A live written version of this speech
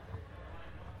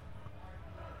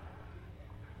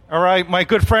All right, my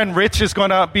good friend Rich is going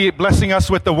to be blessing us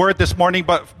with the word this morning,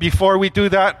 but before we do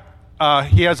that,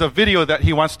 he has a video that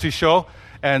he wants to show,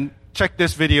 and check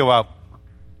this video out.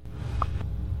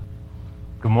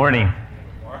 Good morning.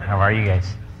 How are you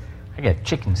guys? I got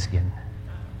chicken skin,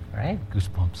 right?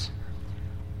 Goosebumps.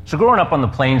 So growing up on the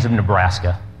plains of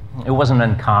Nebraska, it wasn't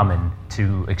uncommon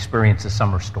to experience a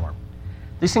summer storm.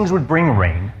 These things would bring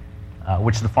rain,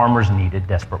 which the farmers needed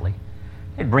desperately.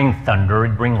 It'd bring thunder,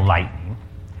 it'd bring lightning.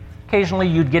 Occasionally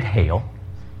you'd get hail,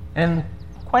 and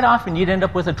quite often you'd end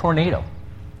up with a tornado.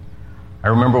 I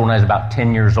remember when I was about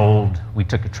 10 years old, we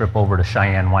took a trip over to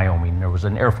Cheyenne, Wyoming. There was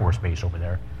an Air Force base over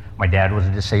there. My dad was a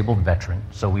disabled veteran,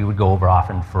 so we would go over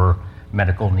often for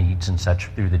medical needs and such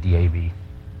through the DAV.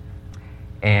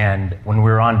 And when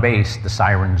we were on base, the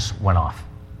sirens went off.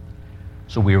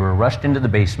 So we were rushed into the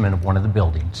basement of one of the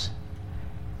buildings.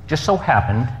 Just so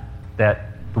happened that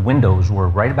the windows were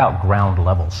right about ground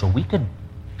level, so we could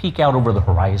peek out over the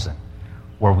horizon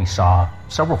where we saw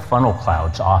several funnel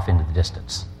clouds off into the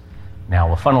distance.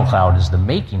 Now, a funnel cloud is the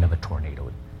making of a tornado.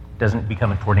 It doesn't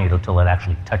become a tornado till it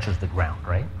actually touches the ground,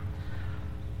 right?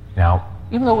 Now,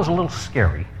 even though it was a little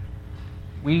scary,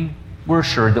 we were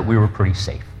assured that we were pretty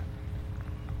safe.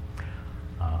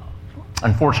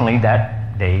 Unfortunately,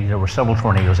 that day, there were several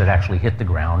tornadoes that actually hit the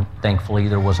ground. Thankfully,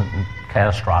 there wasn't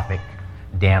catastrophic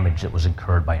damage that was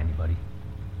incurred by anybody.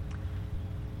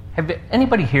 Have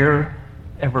anybody here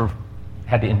ever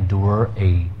had to endure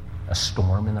a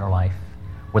storm in their life,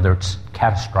 whether it's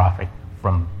catastrophic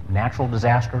from natural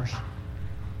disasters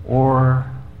or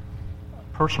a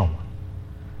personal one?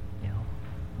 You know,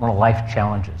 one of life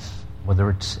challenges, whether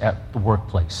it's at the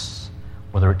workplace,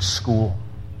 whether it's school,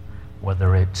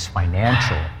 whether it's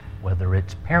financial, whether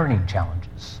it's parenting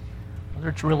challenges, whether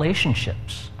it's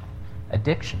relationships,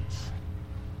 addictions.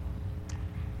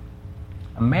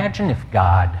 Imagine if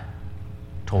God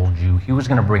told you he was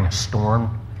going to bring a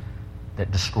storm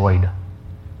that destroyed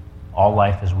all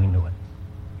life as we knew it.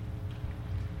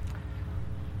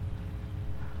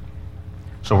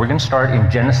 So we're going to start in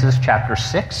Genesis chapter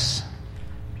 6.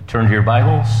 If you turn to your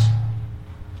Bibles,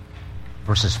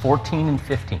 verses 14 and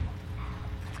 15.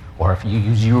 Or if you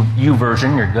use U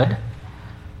version, you're good.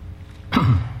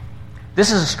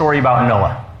 This is a story about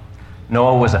Noah.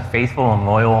 Noah was a faithful and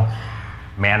loyal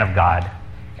man of God.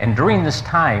 And during this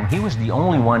time, he was the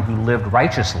only one who lived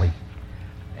righteously.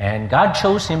 And God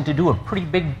chose him to do a pretty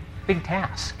big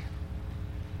task.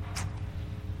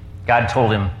 God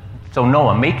told him, so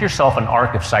Noah, make yourself an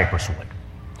ark of cypress wood.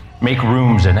 Make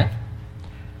rooms in it.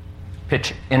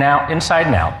 Pitch inside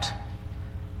and out.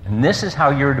 And this is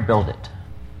how you're to build it.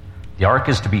 The ark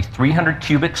is to be 300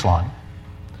 cubits long,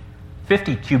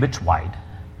 50 cubits wide,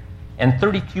 and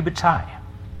 30 cubits high.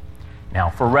 Now,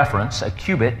 for reference, a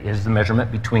cubit is the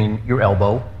measurement between your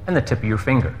elbow and the tip of your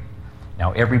finger.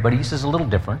 Now, everybody's is a little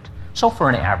different, so for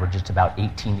an average, it's about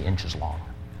 18 inches long.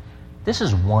 This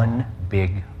is one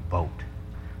big boat.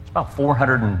 It's about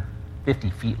 450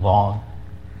 feet long.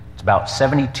 It's about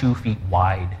 72 feet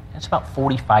wide. And it's about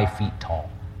 45 feet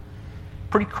tall.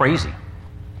 Pretty crazy.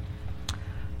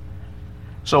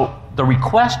 So the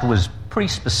request was pretty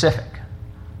specific.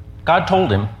 God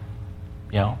told him,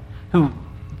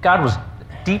 God was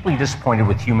deeply disappointed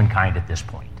with humankind at this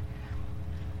point.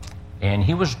 And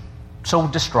he was so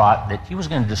distraught that he was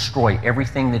going to destroy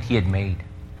everything that he had made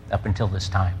up until this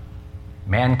time.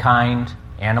 Mankind,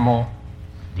 animal,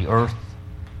 the earth,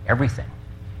 everything.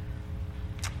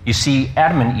 You see,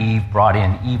 Adam and Eve brought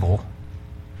in evil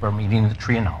from eating the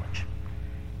tree of knowledge.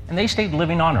 And they stayed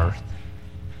living on earth.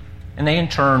 And they in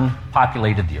turn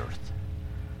populated the earth.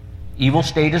 Evil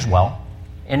stayed as well,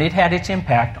 and it had its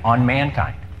impact on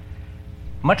mankind,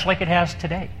 much like it has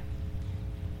today.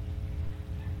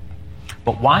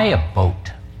 But why a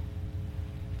boat?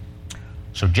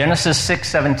 So Genesis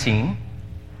 6:17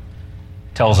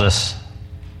 tells us,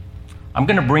 I'm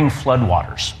going to bring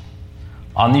floodwaters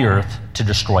on the earth to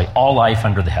destroy all life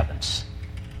under the heavens.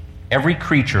 Every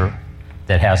creature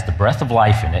that has the breath of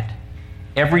life in it,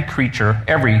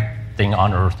 everything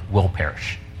on earth will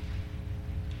perish.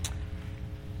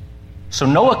 So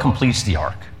Noah completes the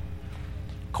ark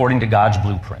according to God's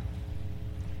blueprint.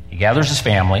 He gathers his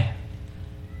family,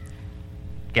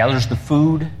 gathers the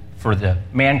food for the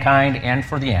mankind and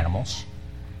for the animals,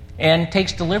 and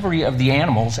takes delivery of the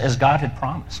animals as God had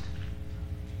promised.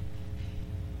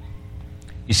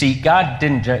 You see, God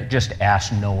didn't just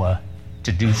ask Noah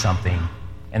to do something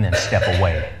and then step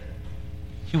away.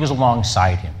 He was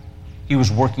alongside him. He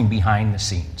was working behind the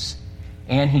scenes.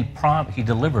 And he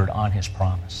delivered on his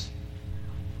promise.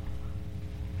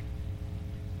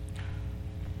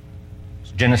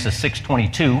 Genesis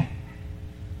 6:22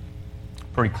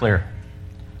 Pretty clear.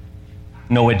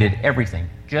 Noah did everything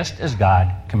just as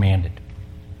God commanded.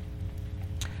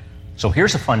 So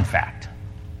here's a fun fact.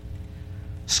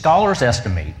 Scholars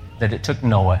estimate that it took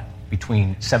Noah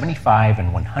between 75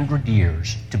 and 100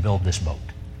 years to build this boat.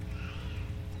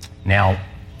 Now,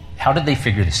 how did they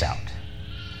figure this out?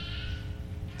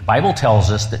 The Bible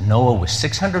tells us that Noah was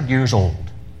 600 years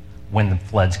old when the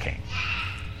floods came.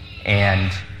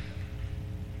 And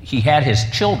he had his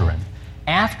children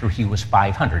after he was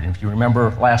 500. And if you remember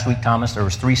last week, Thomas, there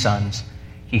was 3 sons.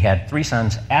 He had 3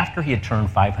 sons after he had turned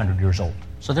 500 years old.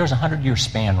 So there's a 100-year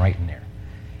span right in there.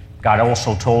 God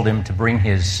also told him to bring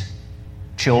his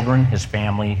children, his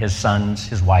family, his sons,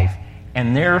 his wife,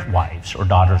 and their wives or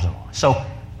daughters-in-law. So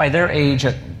by their age,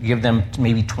 give them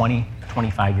maybe 20,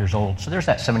 25 years old. So there's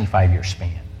that 75-year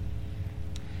span.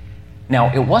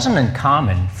 Now, it wasn't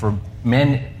uncommon for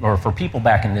men or for people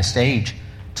back in this age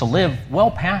to live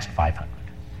well past 500.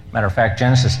 Matter of fact,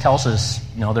 Genesis tells us,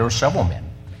 there were several men.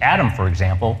 Adam, for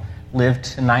example, lived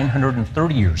to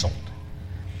 930 years old.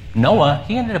 Noah,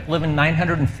 he ended up living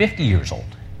 950 years old.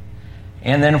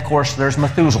 And then, of course, there's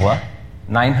Methuselah,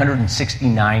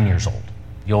 969 years old,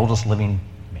 the oldest living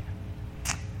man.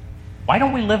 Why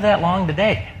don't we live that long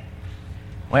today?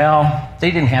 Well,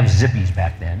 they didn't have Zippies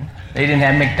back then. They didn't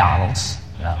have McDonald's.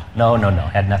 No.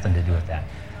 Had nothing to do with that.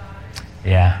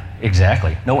 Yeah,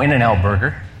 exactly. No In-N-Out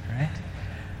burger, right?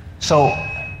 So,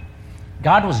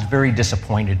 God was very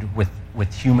disappointed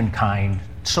with humankind,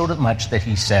 so much that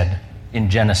he said in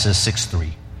Genesis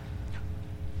 6:3,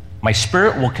 "My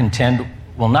spirit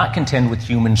will not contend with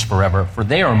humans forever, for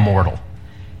they are mortal,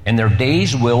 and their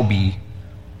days will be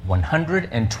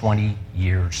 120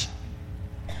 years."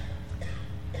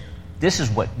 This is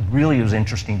what really was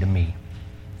interesting to me.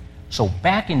 So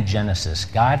back in Genesis,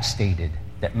 God stated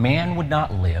that man would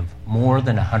not live more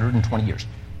than 120 years.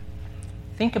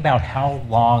 Think about how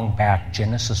long back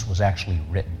Genesis was actually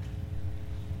written,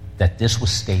 that this was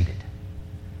stated.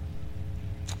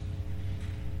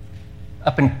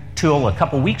 Up until a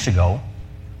couple weeks ago,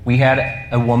 we had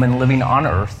a woman living on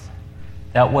Earth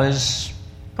that was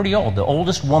pretty old, the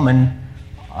oldest woman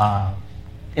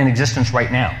in existence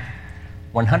right now,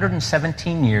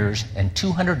 117 years and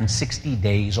 260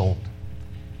 days old.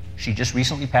 She just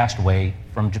recently passed away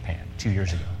from Japan 2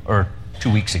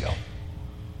 weeks ago.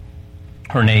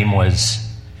 Her name was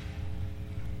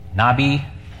Nabi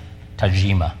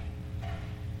Tajima.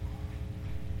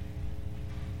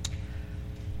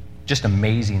 Just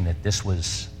amazing that this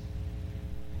was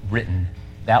written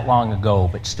that long ago,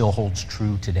 but still holds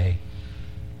true today.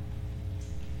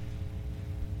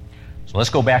 So let's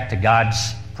go back to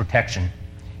God's protection.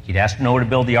 He'd asked Noah to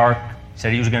build the ark. He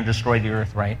said he was going to destroy the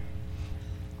earth, right?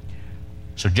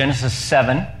 So Genesis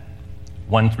 7,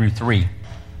 1 through 3.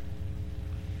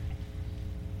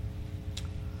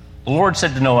 The Lord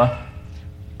said to Noah,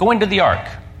 "Go into the ark,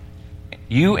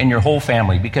 you and your whole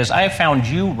family, because I have found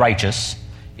you righteous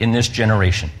in this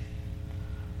generation.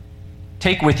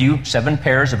 Take with you 7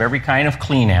 pairs of every kind of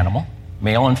clean animal,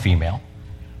 male and female,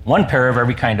 1 pair of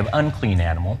every kind of unclean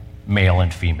animal, male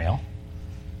and female,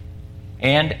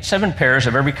 and 7 pairs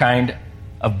of every kind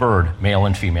of bird, male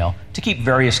and female, to keep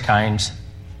various kinds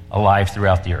alive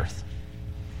throughout the earth."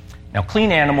 Now,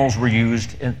 clean animals were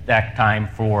used at that time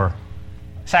for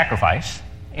sacrifice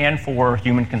and for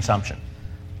human consumption.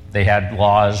 They had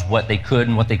laws, what they could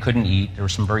and what they couldn't eat. There were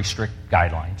some very strict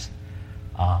guidelines.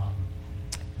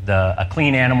 A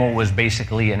clean animal was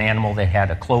basically an animal that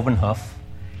had a cloven hoof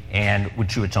and would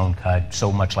chew its own cud,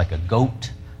 so much like a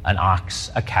goat, an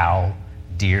ox, a cow,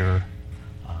 deer,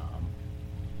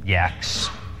 yaks.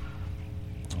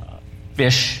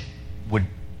 Fish would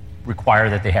require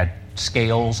that they had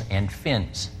scales and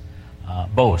fins,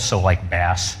 both, so like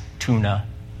bass, tuna,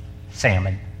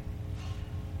 salmon.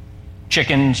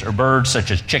 Chickens or birds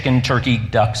such as chicken, turkey,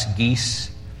 ducks,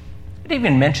 geese. It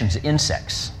even mentions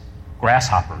insects,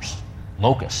 grasshoppers,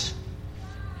 locusts,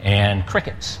 and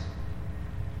crickets.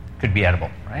 Could be edible,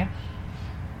 right?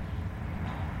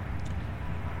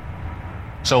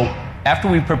 So after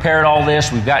we've prepared all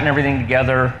this, we've gotten everything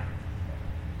together,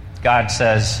 God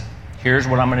says, here's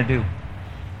what I'm going to do.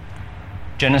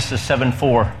 Genesis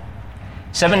 7:4.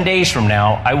 7 days from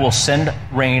now, I will send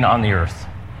rain on the earth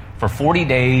for 40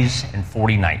 days and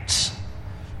 40 nights,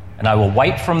 and I will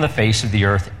wipe from the face of the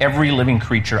earth every living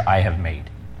creature I have made.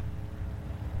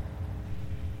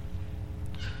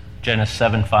 Genesis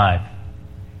 7:5.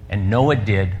 And Noah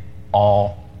did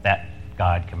all that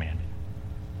God commanded.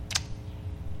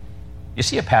 You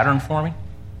see a pattern forming?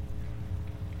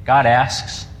 God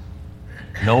asks,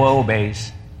 Noah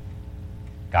obeys,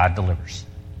 God delivers.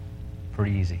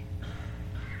 Pretty easy.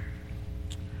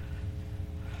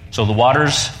 So the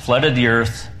waters flooded the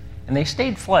earth, and they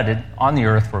stayed flooded on the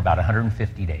earth for about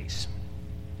 150 days.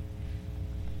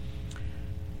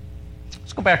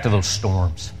 Let's go back to those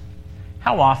storms.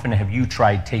 How often have you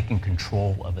tried taking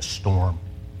control of a storm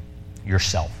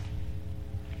yourself?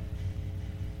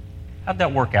 How'd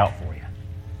that work out for you?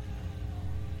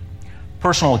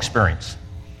 Personal experience.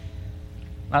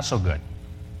 Not so good.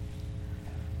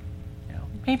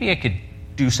 Maybe I could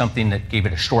do something that gave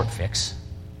it a short fix.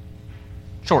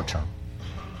 Short term.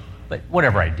 But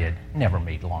whatever I did, never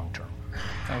made long term.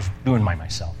 I was doing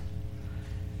myself.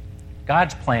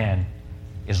 God's plan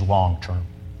is long term.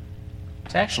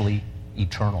 It's actually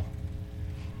eternal.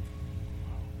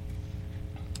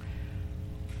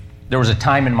 There was a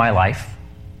time in my life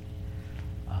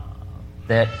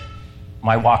that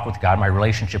my walk with God, my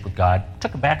relationship with God,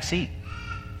 took a back seat.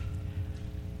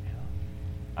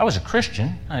 I was a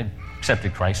Christian. I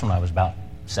accepted Christ when I was about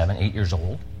 7, 8 years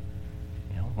old.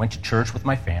 Went to church with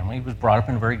my family. Was brought up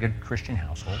in a very good Christian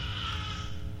household.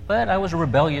 But I was a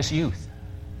rebellious youth.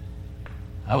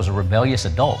 I was a rebellious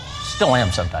adult. Still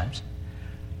am sometimes.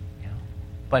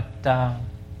 But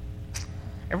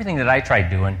everything that I tried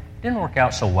doing didn't work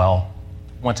out so well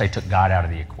once I took God out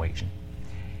of the equation.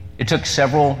 It took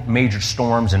several major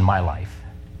storms in my life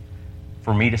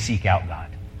for me to seek out God.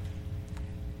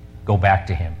 Go back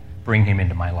to Him. Bring Him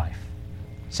into my life.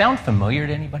 Sound familiar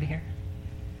to anybody here?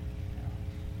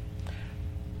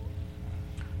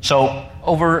 So,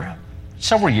 over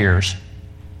several years,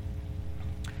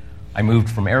 I moved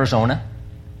from Arizona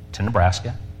to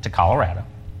Nebraska to Colorado,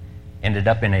 ended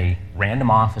up in a random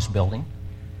office building,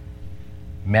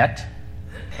 met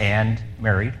and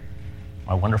married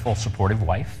my wonderful, supportive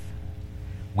wife.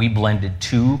 We blended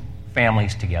 2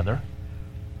 families together,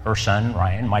 her son,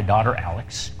 Ryan, my daughter,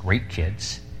 Alex, great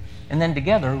kids. And then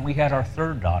together, we had our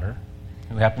 3rd daughter,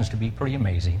 who happens to be pretty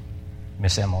amazing,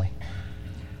 Miss Emily.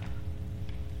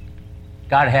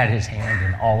 God had His hand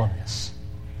in all of this.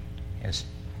 It's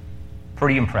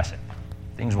pretty impressive.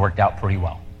 Things worked out pretty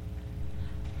well.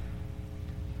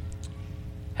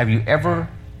 Have you ever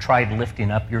tried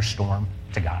lifting up your storm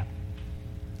to God?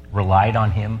 Relied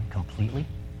on Him completely?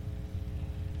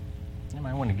 You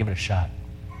might want to give it a shot.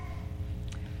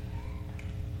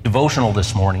 Devotional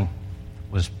this morning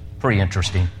was pretty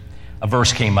interesting. A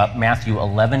verse came up, Matthew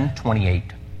 11:28.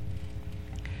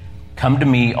 Come to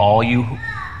me, all you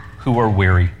who are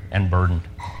weary and burdened,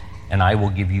 and I will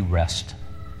give you rest.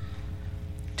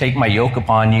 Take my yoke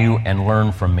upon you and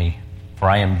learn from me, for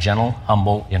I am gentle,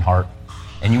 humble in heart,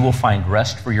 and you will find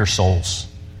rest for your souls.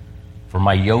 For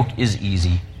my yoke is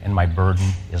easy and my burden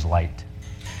is light.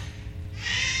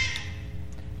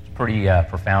 It's pretty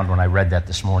profound when I read that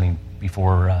this morning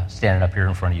before standing up here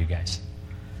in front of you guys.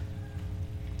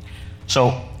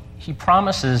 So He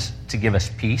promises to give us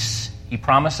peace. He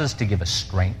promises to give us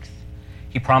strength.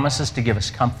 He promises to give us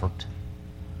comfort.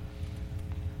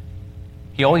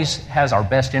 He always has our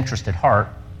best interest at heart,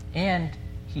 and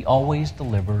He always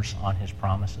delivers on His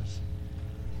promises.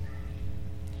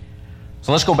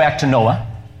 So let's go back to Noah.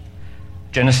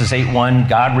 Genesis 8:1,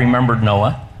 God remembered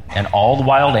Noah and all the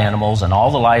wild animals and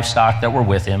all the livestock that were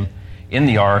with him in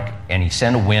the ark, and He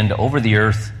sent a wind over the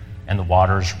earth, and the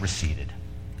waters receded.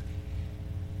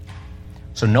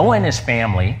 So Noah and his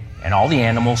family and all the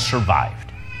animals survived.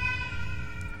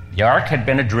 The ark had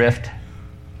been adrift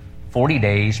 40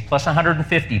 days plus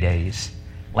 150 days,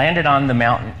 landed on the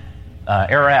mountain,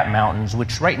 Ararat Mountains,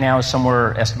 which right now is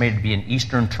somewhere estimated to be in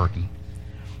eastern Turkey.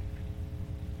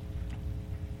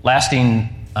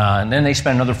 And then they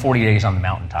spent another 40 days on the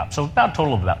mountaintop. So about a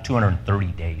total of about 230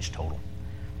 days total.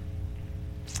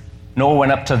 Noah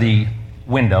went up to the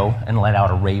window and let out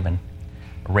a raven.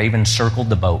 A raven circled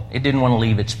the boat. It didn't want to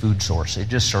leave its food source. It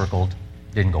just circled,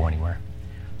 didn't go anywhere.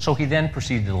 So he then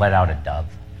proceeded to let out a dove.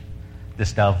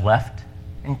 This dove left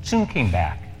and soon came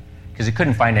back because it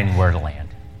couldn't find anywhere to land.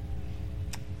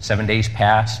 7 days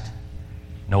passed.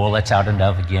 Noah lets out a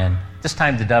dove again. This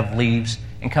time the dove leaves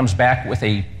and comes back with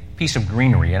a piece of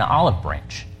greenery, an olive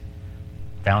branch.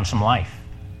 Found some life.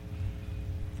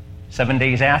 7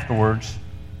 days afterwards,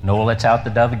 Noah lets out the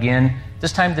dove again.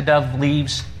 This time the dove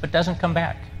leaves but doesn't come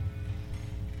back.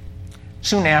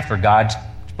 Soon after, God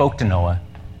spoke to Noah,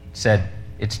 said,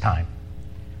 it's time.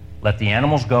 Let the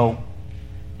animals go.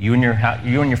 You and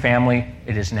your family,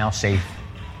 it is now safe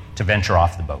to venture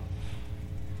off the boat.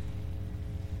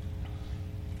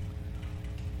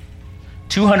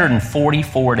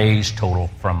 244 days total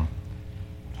from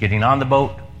getting on the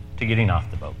boat to getting off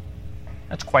the boat.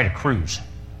 That's quite a cruise.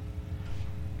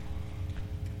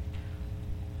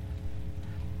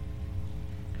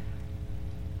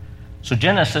 So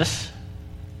Genesis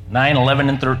 9, 11,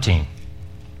 and 13.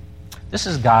 This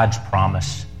is God's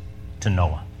promise to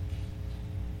Noah.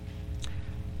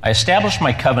 I establish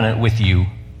my covenant with you.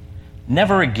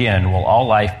 Never again will all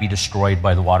life be destroyed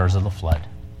by the waters of the flood.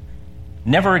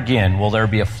 Never again will there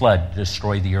be a flood to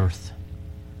destroy the earth.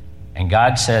 And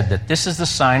God said that this is the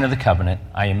sign of the covenant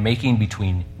I am making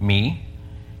between me,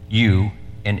 you,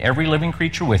 and every living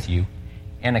creature with you,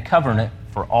 and a covenant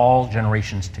for all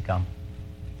generations to come.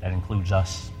 That includes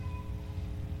us.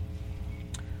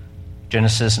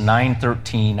 Genesis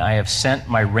 9:13, I have sent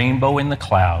my rainbow in the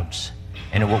clouds,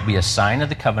 and it will be a sign of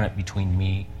the covenant between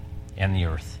me and the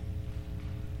earth.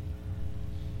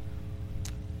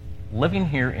 Living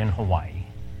here in Hawaii,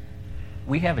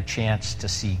 we have a chance to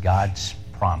see God's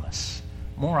promise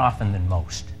more often than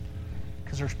most,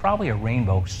 because there's probably a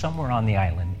rainbow somewhere on the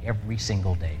island every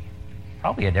single day,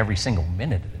 probably at every single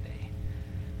minute of the day.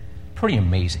 Pretty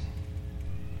amazing.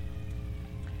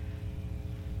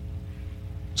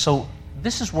 So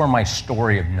this is where my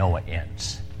story of Noah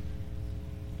ends.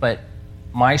 But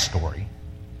my story,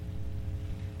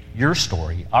 your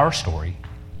story, our story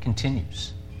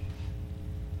continues.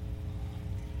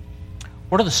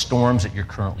 What are the storms that you're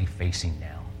currently facing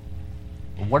now?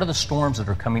 What are the storms that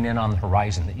are coming in on the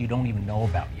horizon that you don't even know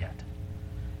about yet?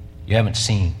 You haven't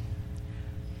seen.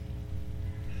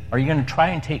 Are you going to try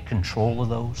and take control of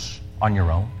those on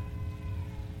your own?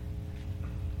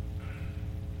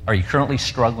 Are you currently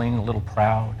struggling, a little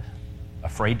proud,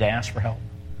 afraid to ask for help?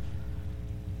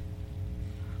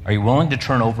 Are you willing to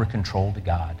turn over control to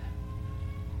God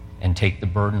and take the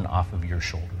burden off of your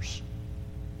shoulders?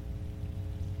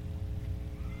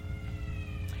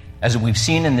 As we've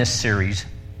seen in this series,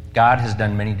 God has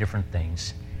done many different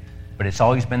things, but it's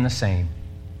always been the same.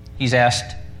 He's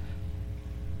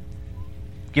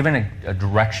given a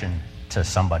direction to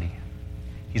somebody.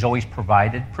 He's always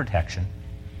provided protection,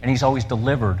 and he's always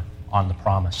delivered on the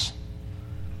promise.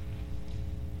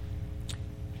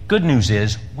 Good news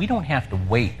is, we don't have to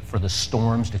wait for the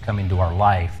storms to come into our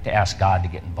life to ask God to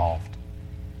get involved.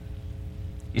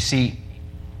 You see,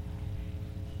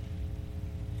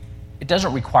 it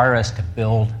doesn't require us to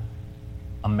build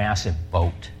a massive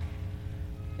boat.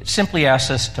 It simply asks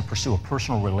us to pursue a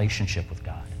personal relationship with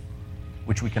God,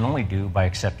 which we can only do by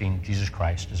accepting Jesus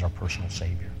Christ as our personal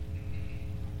Savior.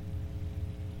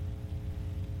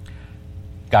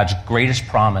 God's greatest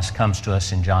promise comes to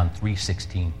us in John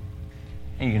 3:16.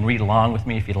 And you can read along with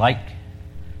me if you like.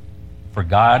 For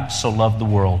God so loved the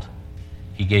world,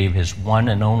 he gave his one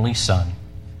and only Son,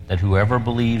 that whoever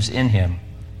believes in him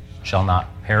shall not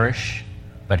perish,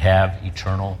 but have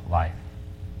eternal life.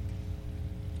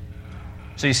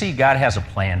 So you see, God has a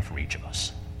plan for each of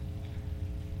us.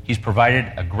 He's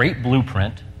provided a great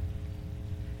blueprint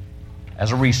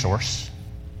as a resource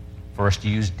for us to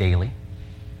use daily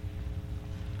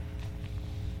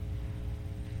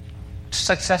to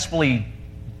successfully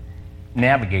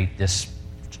navigate this,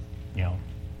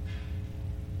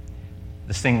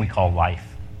 this thing we call life.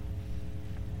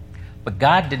 But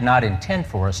God did not intend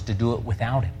for us to do it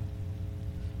without him.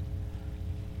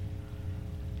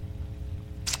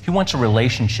 He wants a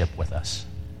relationship with us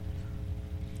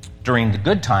during the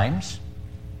good times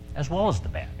as well as the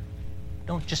bad.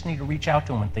 Don't just need to reach out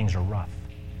to him when things are rough.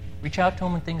 Reach out to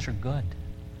him when things are good.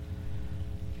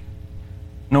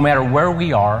 No matter where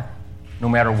we are, no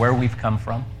matter where we've come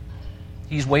from,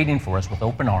 he's waiting for us with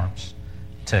open arms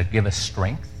to give us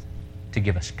strength, to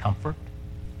give us comfort,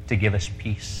 to give us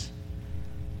peace.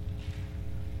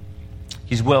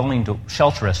 He's willing to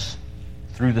shelter us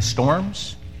through the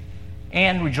storms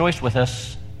and rejoice with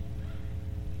us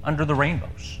under the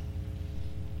rainbows.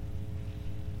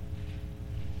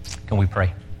 Can we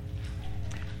pray?